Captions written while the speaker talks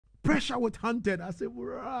Pressure with Haunted. I said,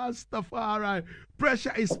 Rastafari.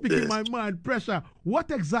 Pressure is speaking my mind. Pressure. What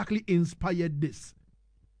exactly inspired this?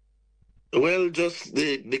 Well, just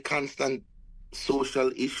the constant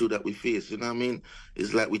social issue that we face. You know what I mean?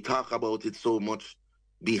 It's like we talk about it so much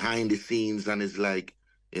behind the scenes, and it's like,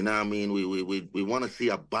 you know what I mean? We want to see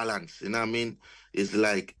a balance. You know what I mean? It's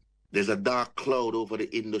like there's a dark cloud over the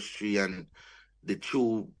industry, and the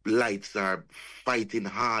true lights are fighting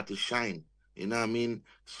hard to shine. You know what I mean?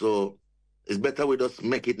 So it's better we just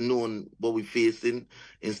make it known what we're facing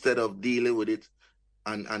instead of dealing with it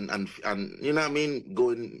and you know what I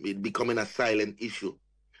mean, it becoming a silent issue.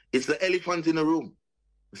 It's the elephant in the room.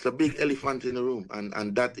 It's a big elephant in the room,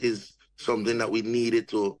 and that is something that we needed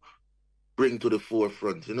to bring to the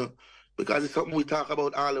forefront, you know, because it's something we talk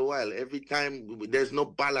about all the while. Every time there's no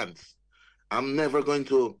balance. I'm never going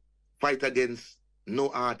to fight against no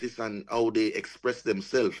artists and how they express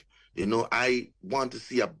themselves. You know, I want to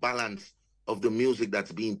see a balance of the music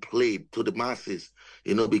that's being played to the masses,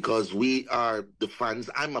 you know, because we are the fans.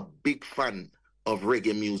 I'm a big fan of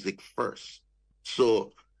reggae music first.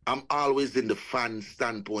 So I'm always in the fan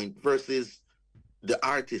standpoint versus the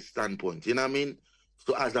artist standpoint, you know what I mean?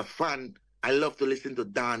 So as a fan, I love to listen to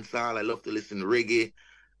dancehall, I love to listen to reggae,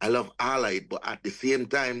 I love all of it, but at the same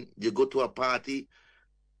time, you go to a party,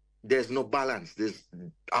 there's no balance. There's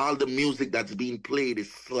all the music that's being played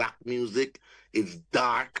is slack music, it's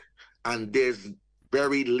dark, and there's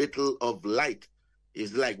very little of light.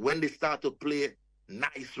 It's like when they start to play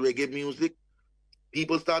nice reggae music,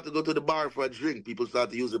 people start to go to the bar for a drink. People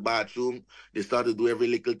start to use the bathroom. They start to do every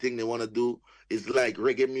little thing they want to do. It's like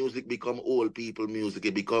reggae music become old people music.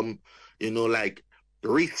 It become, you know, like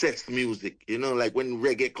recess music. You know, like when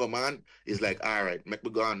reggae come on, it's like, all right, make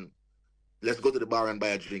me go on. Let's go to the bar and buy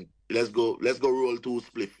a drink. Let's go roll two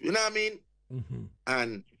spliff. You know what I mean? Mm-hmm.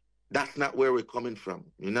 And that's not where we're coming from.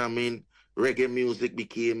 You know what I mean? Reggae music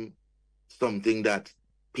became something that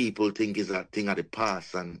people think is a thing of the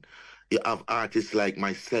past, and you have artists like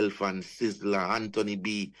myself and Sizzler, Anthony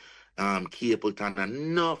B, Capleton,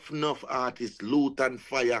 enough artists, Loot and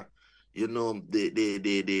Fire, you know,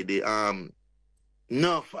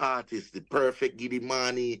 enough artists, the Perfect Giddy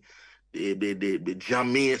Money, the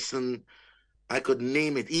Jamaican, I could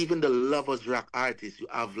name it. Even the Lovers Rock artists, you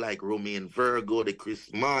have like Romain Virgo, the Chris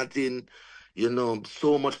Martin, you know,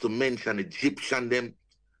 so much to mention, Egyptian them,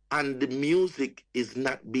 and the music is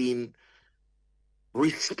not being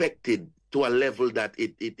respected to a level that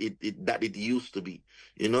it used to be.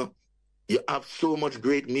 You know, you have so much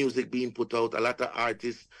great music being put out. A lot of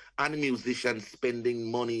artists and musicians spending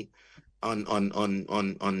money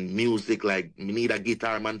on music. Like, me need a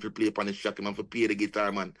guitar man to play upon the track. Man for pay the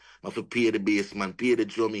guitar man. Man for pay the bass man. Pay the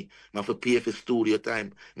drummy. Man for pay for studio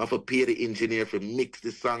time. Man for pay the engineer for mix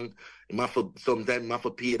the song. Man for sometimes man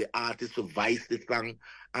for pay the artist for voice the song.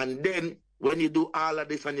 And then when you do all of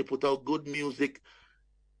this and you put out good music,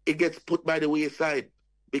 it gets put by the wayside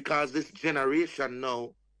because this generation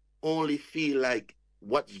now only feel like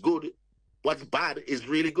what's good, what's bad is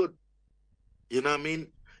really good. You know what I mean?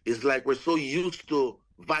 It's like we're so used to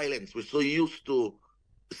violence. We're so used to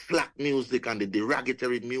slack music and the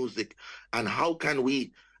derogatory music. And how can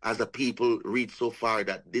we, as a people, reach so far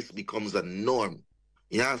that this becomes a norm?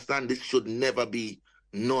 You understand? This should never be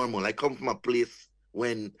normal. I come from a place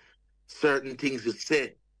when certain things you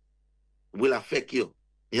say will affect you.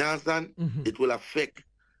 You understand? Mm-hmm. It will affect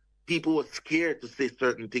people who are scared to say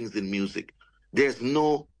certain things in music. There's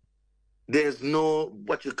no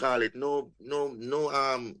what you call it,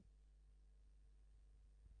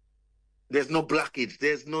 there's no blockage.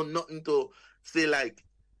 There's nothing to say like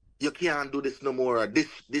you can't do this no more, or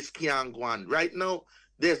this can't go on. Right now,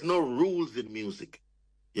 there's no rules in music.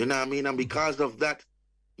 You know what I mean? And because of that,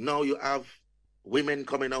 now you have women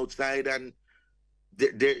coming outside and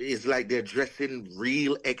there is like they're dressing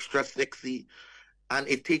real extra sexy, and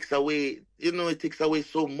it takes away,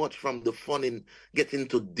 so much from the fun in getting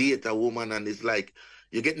to date a woman. And it's like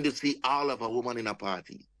you're getting to see all of a woman in a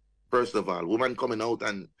party. First of all, women coming out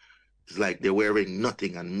and it's like they're wearing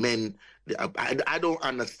nothing, and men, I don't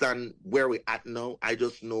understand where we're at now. I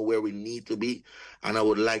just know where we need to be, and I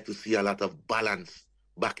would like to see a lot of balance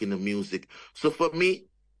back in the music. So for me,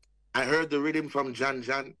 I heard the rhythm from John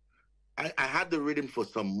John. I had the rhythm for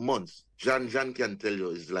some months. John can tell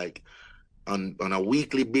you, it's like on a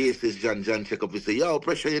weekly basis, John check up and say, yo,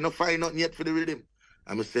 Pressure, you not find nothing yet for the rhythm.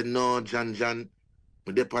 And I said, no, John,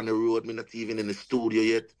 we're up on the road, me not even in the studio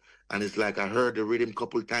yet. And it's like I heard the rhythm a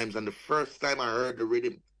couple times, and the first time I heard the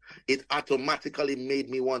rhythm, it automatically made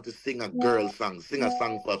me want to sing a girl song, sing a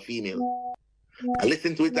song for a female. I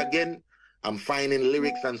listened to it again, I'm finding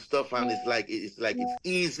lyrics and stuff, and it's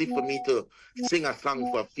easy for me to sing a song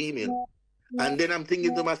for a female. And then I'm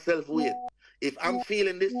thinking to myself, wait, if I'm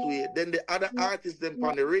feeling this way, then the other artists them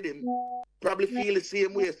on the rhythm probably feel the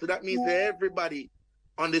same way. So that means that everybody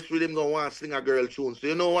on this rhythm gonna want to sing a girl tune. So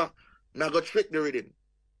you know what? Now go trick the rhythm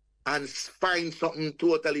and find something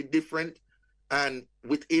totally different. And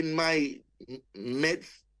within my meds,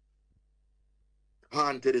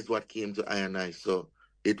 Haunted is what came to I and I. So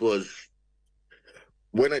it was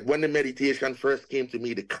when the meditation first came to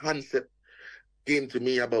me, the concept came to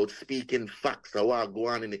me about speaking facts of what go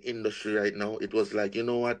on in the industry right now. It was like, you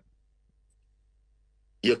know what?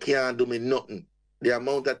 You can't do me nothing. The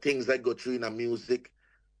amount of things I go through in the music,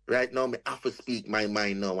 right now, me have to speak my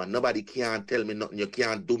mind now, and nobody can't tell me nothing. You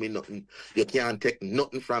can't do me nothing. You can't take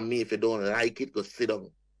nothing from me. If you don't like it, go sit down.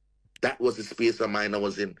 That was the space of mind I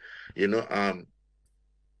was in, I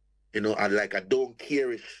don't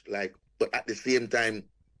care-ish, but at the same time,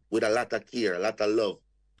 with a lot of care, a lot of love,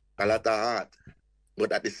 a lot of heart.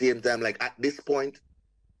 But at the same time, like at this point,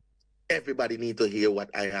 everybody needs to hear what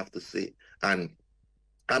I have to say. And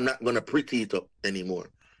I'm not going to pretty it up anymore.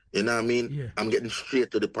 You know what I mean? Yeah. I'm getting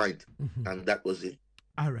straight to the point. And that was it.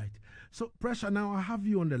 All right. So, Pressure, now I have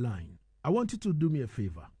you on the line. I want you to do me a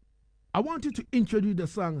favor. I want you to introduce the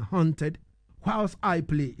song Haunted whilst I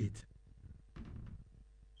play it.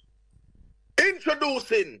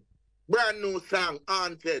 Introducing brand new song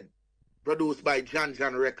Haunted, produced by John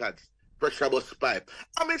Records, Pressure Busspipe.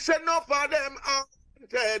 I mean, say enough of them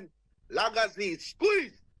haunted. Lagazee,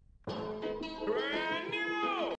 squeeze.